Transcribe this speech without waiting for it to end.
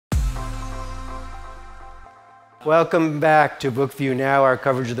Welcome back to Bookview Now, our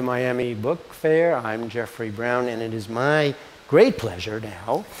coverage of the Miami Book Fair. I'm Jeffrey Brown, and it is my great pleasure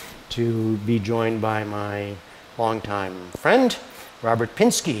now to be joined by my longtime friend, Robert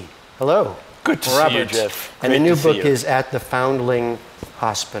Pinsky. Hello. Good to see you, Jeff. And the new book is At the Foundling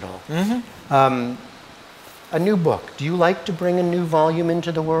Hospital. Mm-hmm. A new book. Do you like to bring a new volume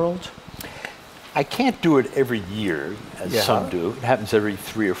into the world? I can't do it every year, as some do. It happens every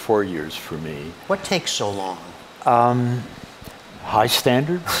 3 or 4 years for me. What takes so long? High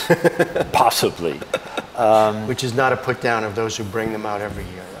standards? Possibly. Which is not a put down of those who bring them out every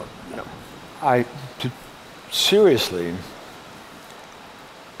year. No. Seriously,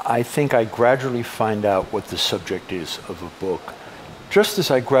 I think I gradually find out what the subject is of a book, just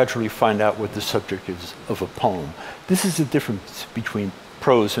as I gradually find out what the subject is of a poem. This is the difference between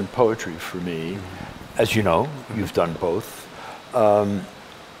prose and poetry for me. As you know, you've done both.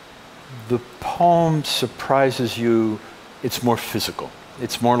 The poem surprises you. It's more physical.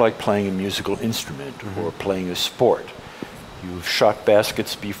 It's more like playing a musical instrument or playing a sport. You've shot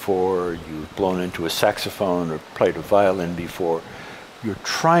baskets before, you've blown into a saxophone or played a violin before. You're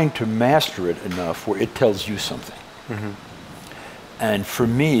trying to master it enough where it tells you something. And for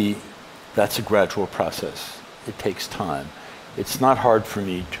me, that's a gradual process. It takes time. It's not hard for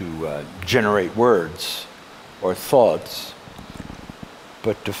me to generate words or thoughts,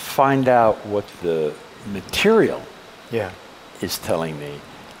 but to find out what the material is telling me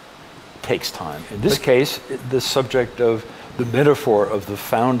takes time. In this case, the subject of the metaphor of the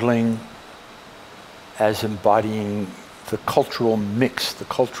foundling as embodying the cultural mix, the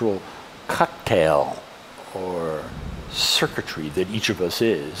cultural cocktail or circuitry that each of us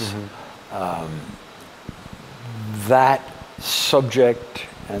is, that subject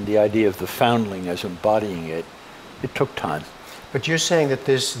and the idea of the foundling as embodying it, it took time. But you're saying that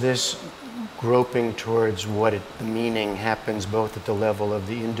this groping towards what the meaning happens both at the level of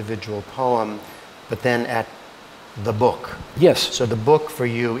the individual poem, but then at the book. Yes. So the book for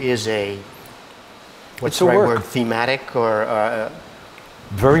you is what's the right word, thematic or?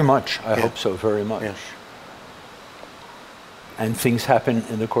 Very much, I hope so, very much. Yes. And things happen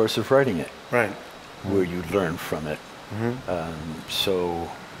in the course of writing it. Right. Where you learn from it. So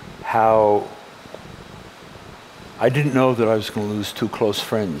how, I didn't know that I was going to lose 2 close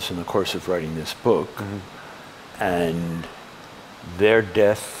friends in the course of writing this book. And their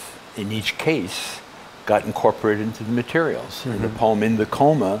death in each case got incorporated into the materials. In the poem In the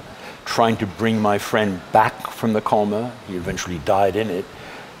Coma, trying to bring my friend back from the coma, he eventually died in it,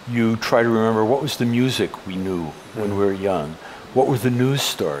 you try to remember what was the music we knew when we were young, what were the news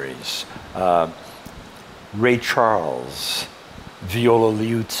stories, Ray Charles, Viola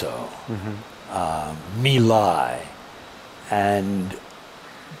Liuzzo, My Lai, and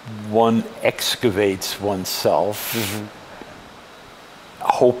one excavates oneself,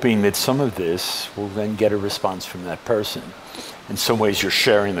 hoping that some of this will then get a response from that person. In some ways, you're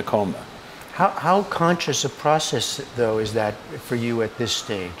sharing the coma. How conscious a process, though, is that for you at this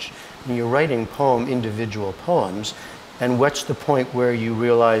stage? When you're writing individual poems, and what's the point where you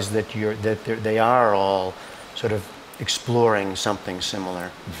realize that they are all sort of exploring something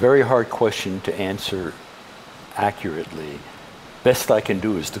similar? Very hard question to answer accurately. Best I can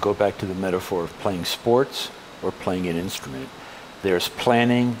do is to go back to the metaphor of playing sports or playing an instrument. There's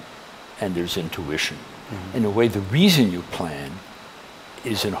planning and there's intuition. In a way, the reason you plan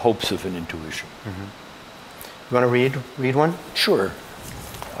is in hopes of an intuition. You want to read one? Sure.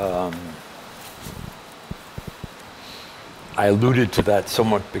 I alluded to that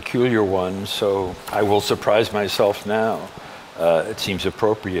somewhat peculiar one, so I will surprise myself now. It seems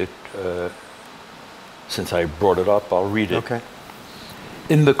appropriate. Since I brought it up, I'll read it. Okay.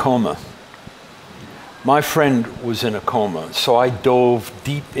 In the Coma. My friend was in a coma, so I dove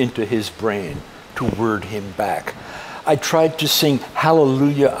deep into his brain to word him back. I tried to sing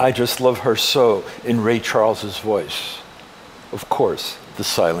Hallelujah, I Just Love Her So in Ray Charles's voice. Of course, the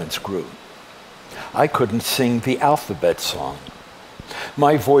silence grew. I couldn't sing the alphabet song.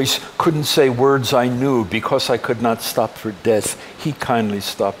 My voice couldn't say words I knew because I could not stop for death. He kindly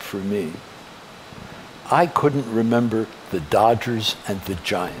stopped for me. I couldn't remember the Dodgers and the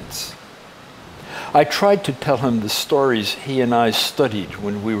Giants. I tried to tell him the stories he and I studied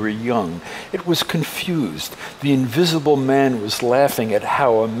when we were young. It was confused. The invisible man was laughing at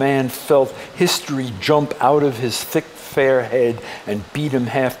how a man felt history jump out of his thick, fair head and beat him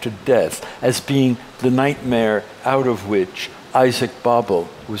half to death, as being the nightmare out of which Isaac Babel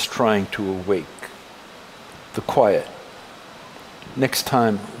was trying to awake. The quiet. Next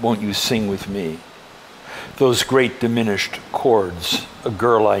time, won't you sing with me? Those great diminished chords, a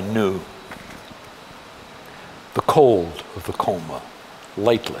girl I knew. the cold of the coma,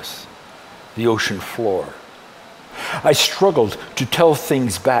 lightless, the ocean floor. I struggled to tell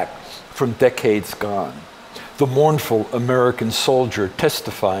things back from decades gone. The mournful American soldier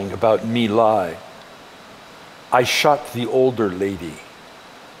testifying about My Lai. I shot the older lady,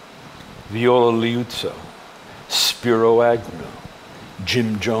 Viola Liuzzo, Spiro Agnew,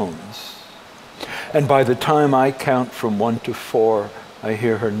 Jim Jones. And by the time I count from 1 to 4, I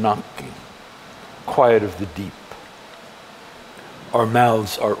hear her knocking, quiet of the deep. Our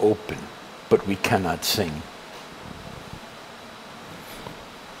mouths are open, but we cannot sing.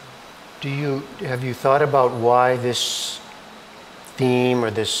 Have you thought about why this theme or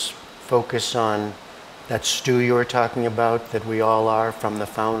this focus on that stew you were talking about, that we all are from the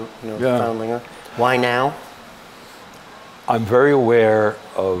foundling? Why now? I'm very aware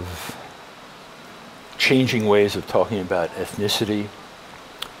of changing ways of talking about ethnicity,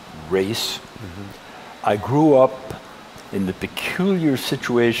 race. Mm-hmm. I grew up in the peculiar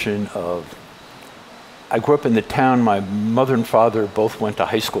situation of, I grew up in the town my mother and father both went to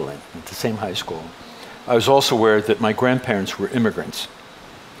high school in, at the same high school. I was also aware that my grandparents were immigrants.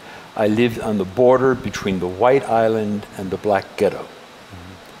 I lived on the border between the White Island and the Black Ghetto.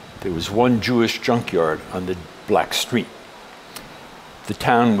 Mm-hmm. There was one Jewish junkyard on the Black Street. The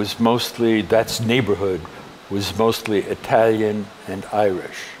town was mostly, that neighborhood was mostly Italian and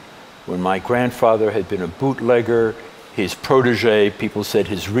Irish. When my grandfather had been a bootlegger, his protege, people said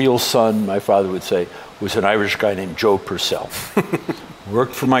his real son, my father would say, was an Irish guy named Joe Purcell.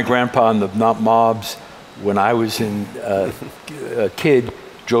 Worked for my grandpa in the mobs. When I was a kid,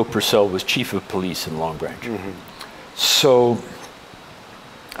 Joe Purcell was chief of police in Long Branch. Mm-hmm. So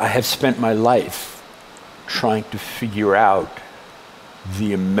I have spent my life trying to figure out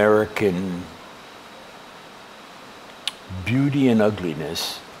the American beauty and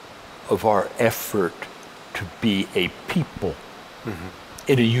ugliness of our effort to be a people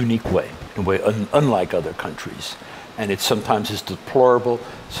in a unique way, in a way unlike other countries. And it sometimes is deplorable,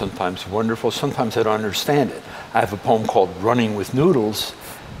 sometimes wonderful, sometimes I don't understand it. I have a poem called Running with Noodles.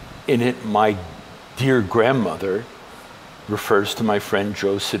 In it, my dear grandmother refers to my friend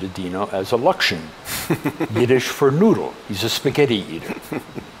Joe Cittadino as a Luxian, Yiddish for noodle. He's a spaghetti eater.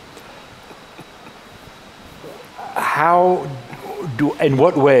 In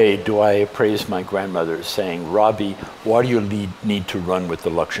what way do I appraise my grandmother saying, Robbie, why do you need to run with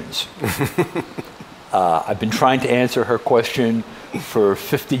the Luxians? I've been trying to answer her question for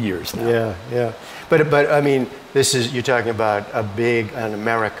 50 years now. Yeah, yeah. But I mean, you're talking about an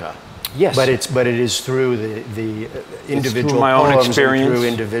America. Yes. But it is through the individual through my own experience and through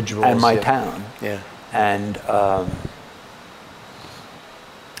individuals. And my town. Yeah. And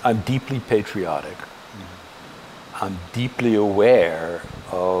I'm deeply patriotic. I'm deeply aware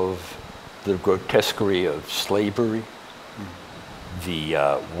of the grotesquerie of slavery,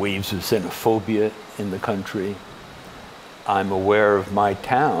 the waves of xenophobia in the country. I'm aware of my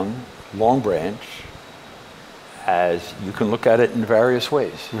town, Long Branch, as you can look at it in various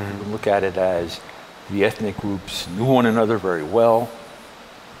ways. Mm-hmm. You can look at it as the ethnic groups knew one another very well.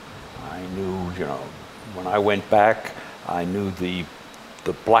 I knew, when I went back, I knew the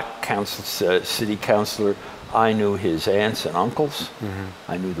black city councilor. I knew his aunts and uncles.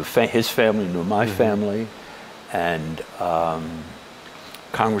 Mm-hmm. I knew his family knew my family. And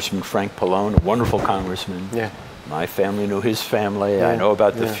Congressman Frank Pallone, a wonderful congressman. Yeah. My family knew his family. Yeah. I know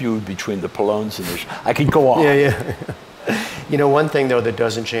about the feud between the Pallones and I could go on. Yeah, yeah. One thing though that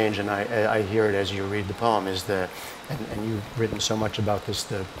doesn't change, and I hear it as you read the poem, is and you've written so much about this,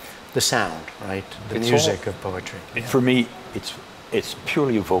 the sound, right? The music of poetry. For me, it's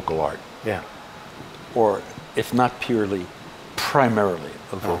purely a vocal art. Yeah. Or if not purely, primarily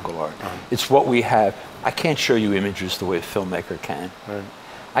a vocal art. It's what we have. I can't show you images the way a filmmaker can. Right.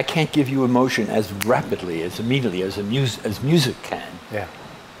 I can't give you emotion as rapidly, as immediately as music can. Yeah.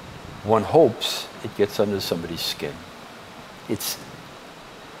 One hopes it gets under somebody's skin. It's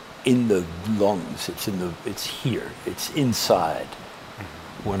in the lungs. It's here. It's inside.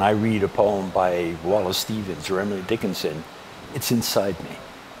 Mm-hmm. When I read a poem by Wallace Stevens or Emily Dickinson, it's inside me.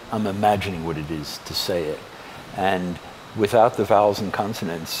 I'm imagining what it is to say it. And without the vowels and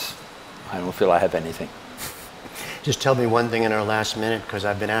consonants, I don't feel I have anything. Just tell me one thing in our last minute, because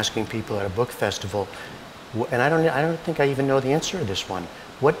I've been asking people at a book festival, and I don't think I even know the answer to this one.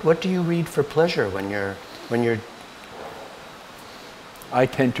 What do you read for pleasure when you're? I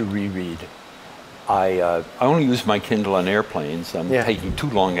tend to reread. I only use my Kindle on airplanes. I'm taking 2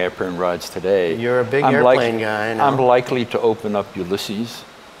 long airplane rides today. You're a big airplane guy. I know. I'm likely to open up Ulysses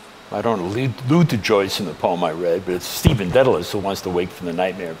I don't allude to Joyce in the poem I read, but it's Stephen Dedalus who wants to wake from the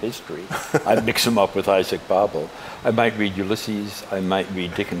nightmare of history. I mix him up with Isaac Babel. I might read Ulysses. I might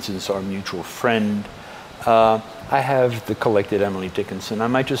read Dickinson's Our Mutual Friend. I have the collected Emily Dickinson. I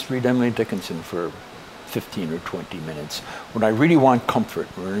might just read Emily Dickinson for 15 or 20 minutes. When I really want comfort,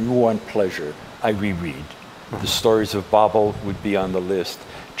 when I really want pleasure, I reread. The stories of Babel would be on the list.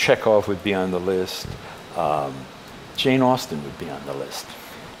 Chekhov would be on the list. Jane Austen would be on the list.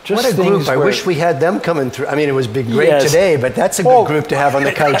 Just what a group. I wish we had them coming through. I mean, it was big great today, but that's a good group to have on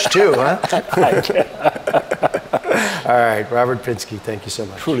the couch too, huh? All right, Robert Pinsky, thank you so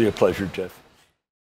much. Truly a pleasure, Jeff.